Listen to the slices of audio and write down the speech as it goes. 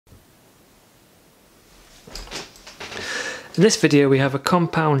In this video we have a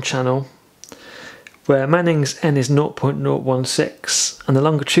compound channel where Manning's n is 0.016 and the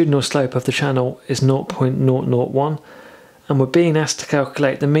longitudinal slope of the channel is 0.001, and we're being asked to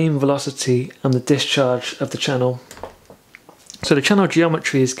calculate the mean velocity and the discharge of the channel. So the channel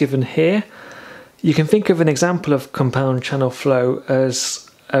geometry is given here. You can think of an example of compound channel flow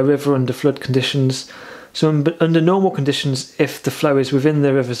as a river under flood conditions. So under normal conditions, if the flow is within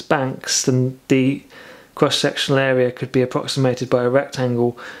the river's banks, then the cross-sectional area could be approximated by a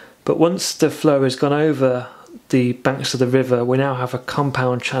rectangle. But once the flow has gone over the banks of the river, we now have a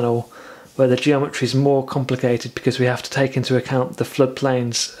compound channel where the geometry is more complicated because we have to take into account the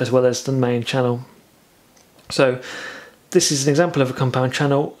floodplains as well as the main channel. So this is an example of a compound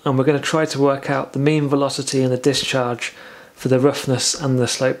channel, and we're going to try to work out the mean velocity and the discharge for the roughness and the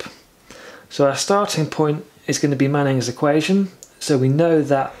slope. So our starting point is going to be Manning's equation. So we know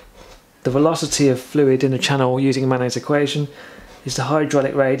that the velocity of fluid in a channel using Manning's equation is the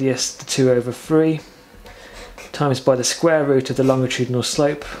hydraulic radius, the 2/3, times by the square root of the longitudinal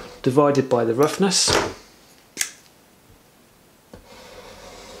slope, divided by the roughness.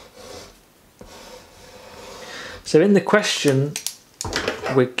 So in the question,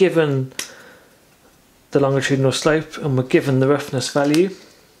 we're given the longitudinal slope and we're given the roughness value.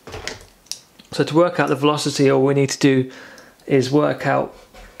 So to work out the velocity, all we need to do is work out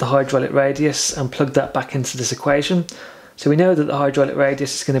the hydraulic radius and plug that back into this equation. So we know that the hydraulic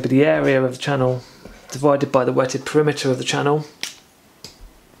radius is going to be the area of the channel divided by the wetted perimeter of the channel.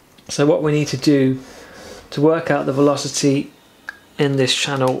 So what we need to do to work out the velocity in this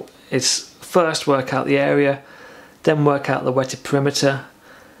channel is first work out the area, then work out the wetted perimeter,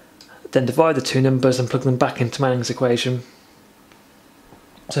 then divide the two numbers and plug them back into Manning's equation.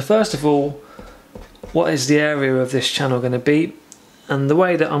 So first of all, what is the area of this channel going to be? And the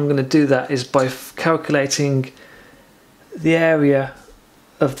way that I'm going to do that is by calculating the area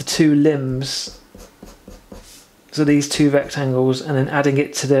of the two limbs, so these two rectangles, and then adding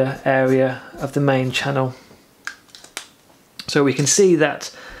it to the area of the main channel. So we can see that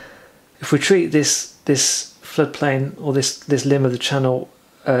if we treat this floodplain or this limb of the channel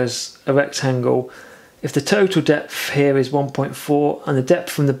as a rectangle, if the total depth here is 1.4 and the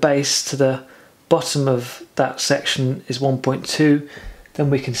depth from the base to the bottom of that section is 1.2, then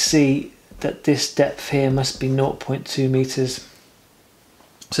we can see that this depth here must be 0.2 meters.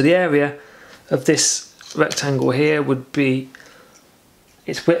 So the area of this rectangle here would be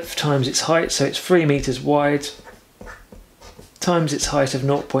its width times its height, so it's 3 meters wide times its height of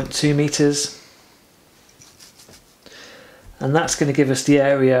 0.2 meters, and that's going to give us the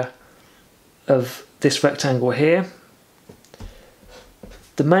area of this rectangle here.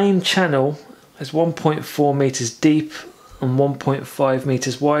 The main channel is 1.4 meters deep and 1.5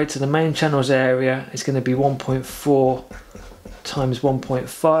 meters wide, so the main channel's area is going to be 1.4 times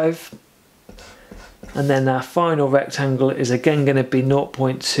 1.5, and then our final rectangle is again going to be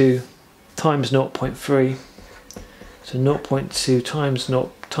 0.2 times 0.3, so 0.2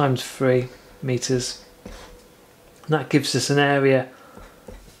 times 3 meters, and that gives us an area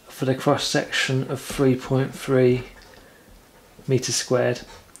for the cross section of 3.3 meters squared.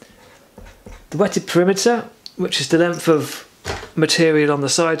 The wetted perimeter, which is the length of material on the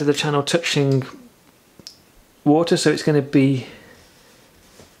side of the channel touching water, so it's going to be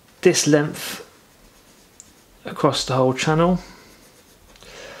this length across the whole channel.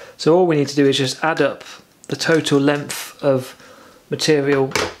 So all we need to do is just add up the total length of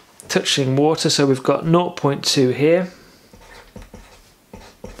material touching water. So we've got 0.2 here,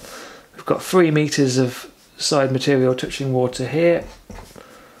 we've got 3 meters of side material touching water here,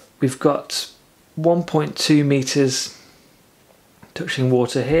 we've got 1.2 meters touching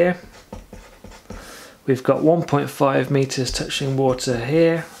water here, we've got 1.5 meters touching water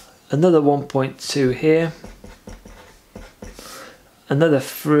here, another 1.2 here, another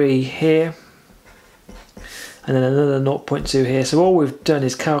 3 here, and then another 0.2 here. So all we've done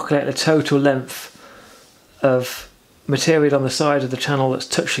is calculate the total length of material on the side of the channel that's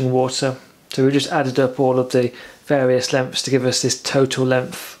touching water. So we just added up all of the various lengths to give us this total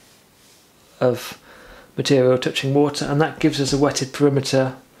length of material touching water, and that gives us a wetted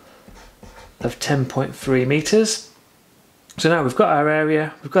perimeter of 10.3 meters. So now we've got our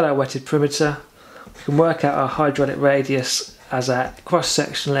area, we've got our wetted perimeter, we can work out our hydraulic radius as our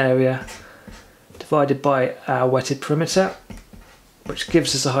cross-sectional area divided by our wetted perimeter, which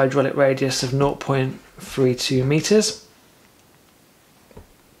gives us a hydraulic radius of 0.32 meters.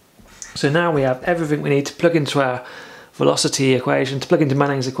 So now we have everything we need to plug into our velocity equation, to plug into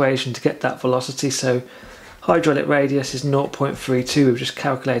Manning's equation to get that velocity. So hydraulic radius is 0.32, we've just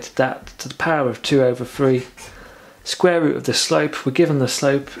calculated that to the power of 2/3. square root of the slope. We're given the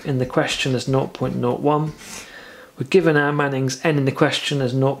slope in the question as 0.01. We're given our Manning's n in the question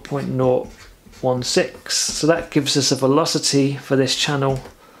as 0.016. So that gives us a velocity for this channel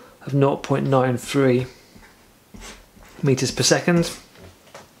of 0.93 meters per second.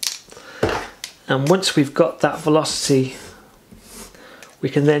 And once we've got that velocity, we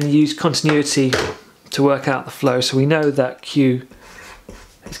can then use continuity to work out the flow. So we know that Q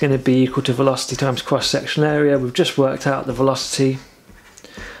is going to be equal to velocity times cross-sectional area. We've just worked out the velocity.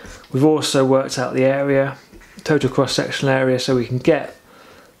 We've also worked out the area, total cross-sectional area, so we can get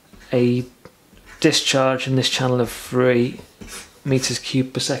a discharge in this channel of 3 meters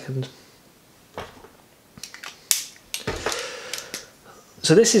cubed per second.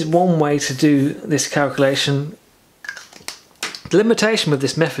 So this is one way to do this calculation. The limitation with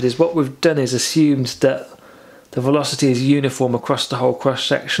this method is what we've done is assumed that the velocity is uniform across the whole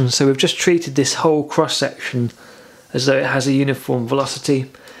cross-section. So we've just treated this whole cross-section as though it has a uniform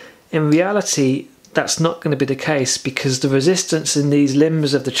velocity. In reality, that's not going to be the case because the resistance in these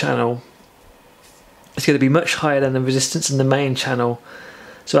limbs of the channel is going to be much higher than the resistance in the main channel.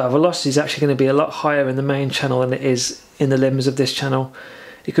 So our velocity is actually going to be a lot higher in the main channel than it is in the limbs of this channel.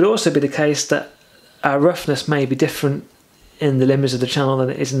 It could also be the case that our roughness may be different in the limbs of the channel than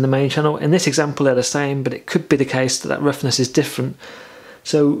it is in the main channel. In this example they're the same, but it could be the case that that roughness is different.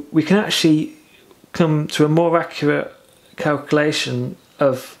 So we can actually come to a more accurate calculation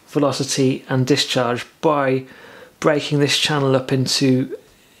of velocity and discharge by breaking this channel up into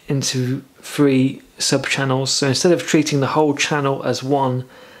 3 sub-channels. So instead of treating the whole channel as one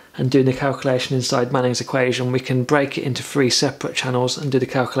and doing the calculation inside Manning's equation, we can break it into 3 separate channels and do the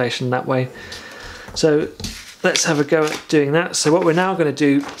calculation that way. So let's have a go at doing that. So what we're now going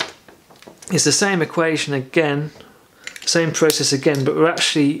to do is the same equation again, same process again, but we're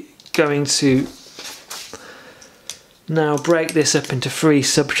actually going to now break this up into 3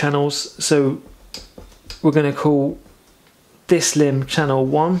 sub-channels. So we're going to call this limb channel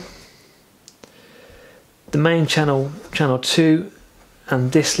 1, the main channel channel 2,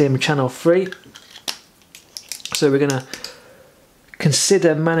 and this limb channel 3. So we're going to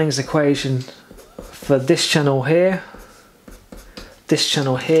consider Manning's equation for this channel here,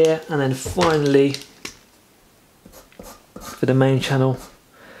 and then finally for the main channel.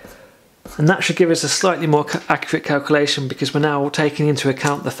 And that should give us a slightly more accurate calculation because we're now taking into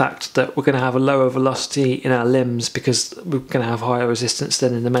account the fact that we're going to have a lower velocity in our limbs because we're going to have higher resistance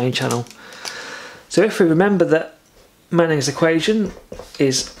than in the main channel. So if we remember that Manning's equation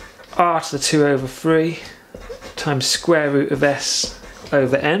is r to the 2 over 3 times square root of s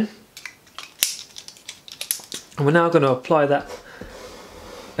over n. And we're now going to apply that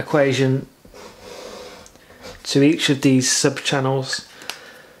equation to each of these sub-channels.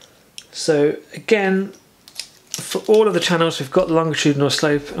 So again, for all of the channels we've got the longitudinal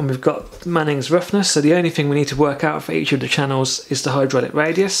slope and we've got Manning's roughness, so the only thing we need to work out for each of the channels is the hydraulic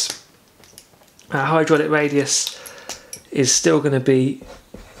radius. Our hydraulic radius is still going to be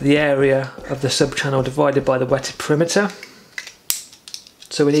the area of the sub-channel divided by the wetted perimeter.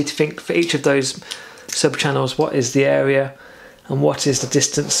 So we need to think for each of those sub-channels what is the area and what is the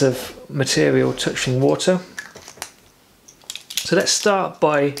distance of material touching water. So let's start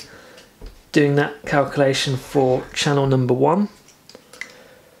by doing that calculation for channel number 1.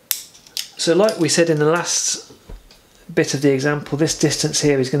 So like we said in the last bit of the example, this distance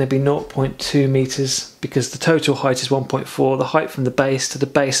here is going to be 0.2 meters because the total height is 1.4. The height from the base to the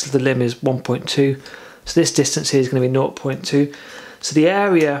base of the limb is 1.2. So this distance here is going to be 0.2. So the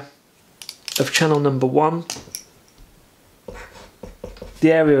area of channel number 1,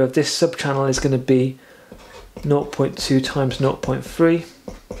 the area of this sub-channel is going to be 0.2 times 0.3,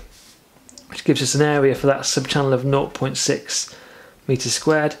 which gives us an area for that sub-channel of 0.6 meters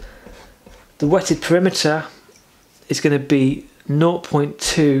squared. The wetted perimeter is going to be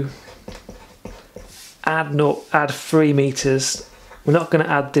 0.2 add 3 meters. We're not going to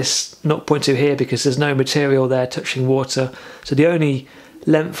add this 0.2 here because there's no material there touching water. So the only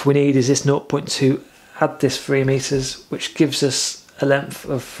length we need is this 0.2, add this 3 meters, which gives us a length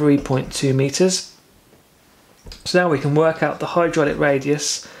of 3.2 meters. So now we can work out the hydraulic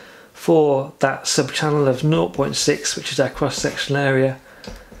radius for that sub-channel of 0.6, which is our cross-sectional area,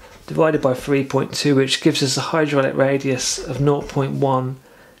 divided by 3.2, which gives us a hydraulic radius of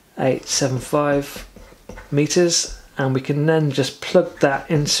 0.1875 meters. And we can then just plug that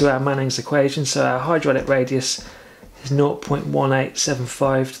into our Manning's equation. So our hydraulic radius is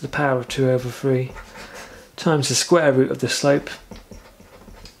 0.1875 to the power of 2 over 3 times the square root of the slope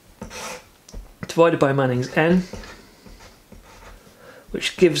divided by Manning's n,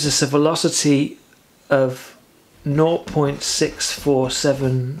 which gives us a velocity of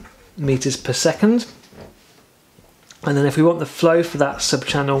 0.647 meters per second. And then if we want the flow for that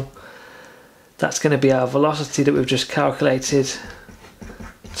subchannel, that's going to be our velocity that we've just calculated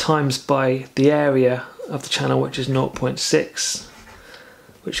times by the area of the channel, which is 0.6,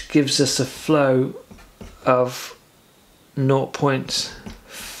 which gives us a flow of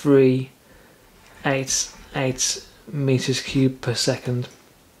 0.388 meters cubed per second.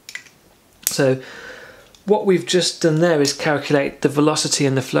 So what we've just done there is calculate the velocity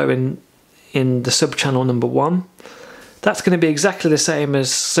and the flow in the subchannel number 1. That's going to be exactly the same as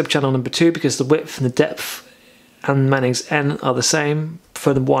subchannel number 2 because the width and the depth and Manning's n are the same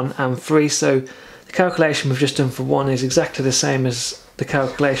for the 1 and 3. So the calculation we've just done for 1 is exactly the same as the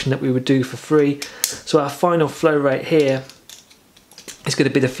calculation that we would do for 3. So our final flow rate here is going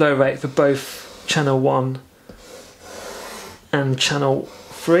to be the flow rate for both channel 1 and channel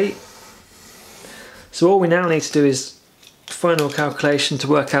 3. So all we now need to do is final calculation to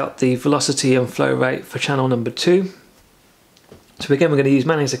work out the velocity and flow rate for channel number 2. So again, we're going to use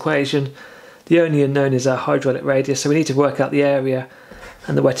Manning's equation. The only unknown is our hydraulic radius, so we need to work out the area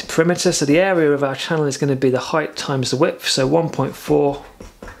and the wetted perimeter. So the area of our channel is going to be the height times the width, so 1.4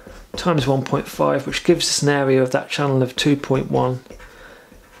 times 1.5, which gives us an area of that channel of 2.1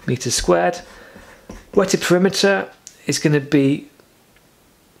 meters squared. Wetted perimeter is going to be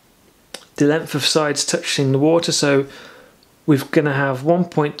the length of sides touching the water, so we're going to have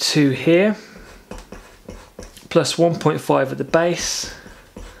 1.2 here, plus 1.5 at the base,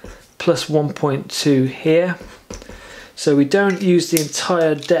 plus 1.2 here. So we don't use the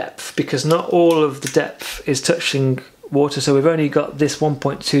entire depth because not all of the depth is touching water, so we've only got this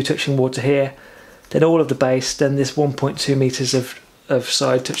 1.2 touching water here, then all of the base, then this 1.2 meters of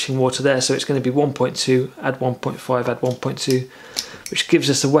side touching water there, so it's going to be 1.2 add 1.5 add 1.2, which gives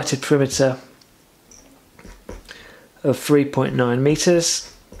us a wetted perimeter of 3.9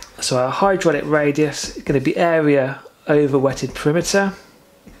 meters. So our hydraulic radius is going to be area over wetted perimeter,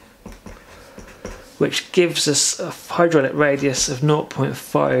 which gives us a hydraulic radius of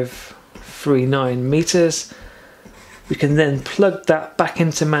 0.539 meters. We can then plug that back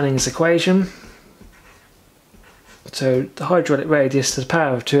into Manning's equation. So the hydraulic radius to the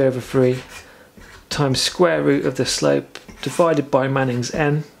power of 2 over 3 times square root of the slope divided by Manning's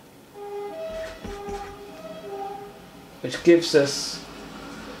n, which gives us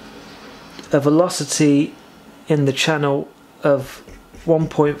a velocity in the channel of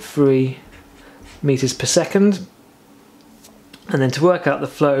 1.3 meters per second. And then to work out the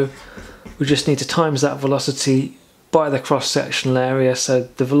flow, we just need to times that velocity by the cross-sectional area. So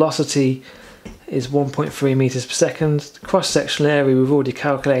the velocity is 1.3 meters per second. The cross-sectional area we've already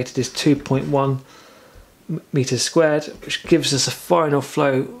calculated is 2.1 meters squared, which gives us a final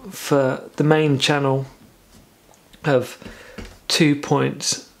flow for the main channel of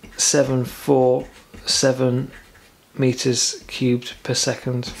 2.747 meters cubed per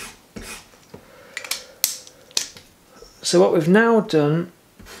second. So what we've now done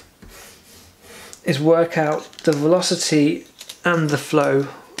is work out the velocity and the flow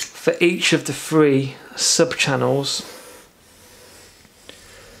for each of the 3 subchannels.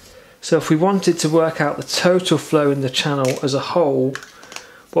 So if we wanted to work out the total flow in the channel as a whole,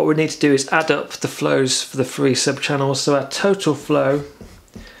 what we need to do is add up the flows for the 3 subchannels. So our total flow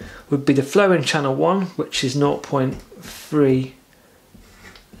would be the flow in channel 1, which is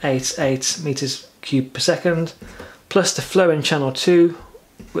 0.388 meters cubed per second, plus the flow in channel 2,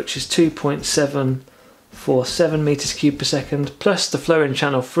 which is 2.747 meters cubed per second, plus the flow in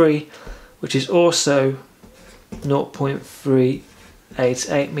channel 3, which is also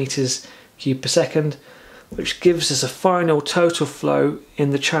 0.388 meters cubed per second, which gives us a final total flow in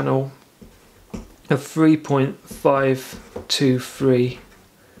the channel of 3.523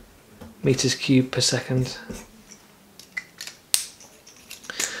 meters cubed per second.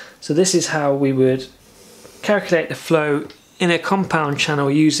 So this is how we would calculate the flow in a compound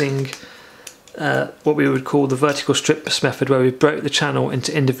channel using what we would call the vertical strips method, where we broke the channel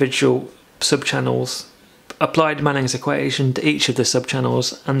into individual subchannels, applied Manning's equation to each of the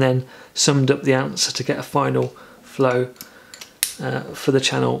subchannels, and then summed up the answer to get a final flow for the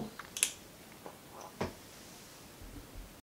channel